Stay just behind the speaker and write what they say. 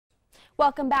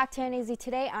Welcome back to NAZ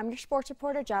Today. I'm your sports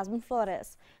reporter, Jasmine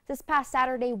Flores. This past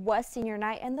Saturday was senior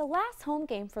night and the last home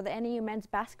game for the NAU men's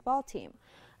basketball team.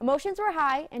 Emotions were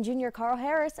high, and junior Karl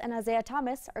Harris and Isaiah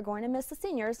Thomas are going to miss the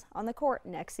seniors on the court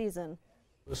next season.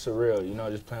 It was surreal,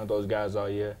 just playing with those guys all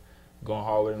year, going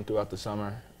hard with them throughout the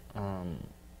summer,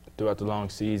 throughout the long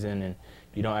season, and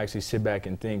you don't actually sit back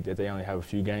and think that they only have a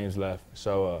few games left.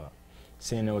 So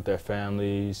seeing them with their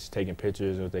families, taking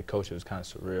pictures with their coach, it was kind of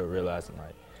surreal, realizing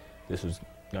like this was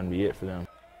going to be it for them.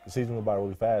 The season went by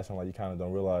really fast, and you kind of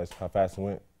don't realize how fast it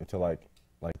went until like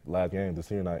the last game, the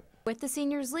senior night. With the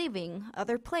seniors leaving,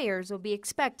 other players will be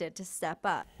expected to step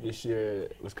up. This year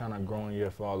was kind of a growing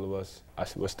year for all of us.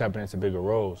 We're stepping into bigger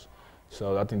roles.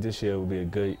 So I think this year will be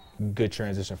a good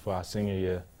transition for our senior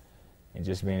year and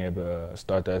just being able to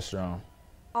start that strong.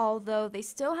 Although they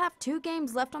still have 2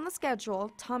 games left on the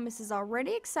schedule, Thomas is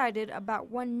already excited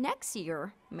about what next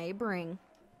year may bring.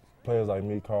 Players like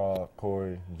me, Karl,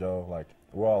 Corey, Joe,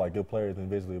 we're all good players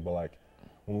individually, but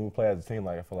when we play as a team,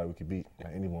 I feel like we could beat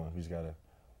anyone. We just gotta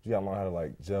learn how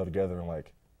to gel together and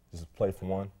just play for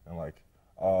one, and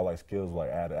all skills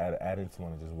add into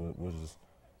one, and we'll just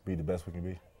be the best we can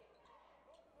be.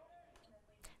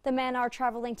 The men are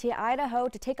traveling to Idaho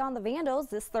to take on the Vandals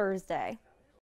this Thursday.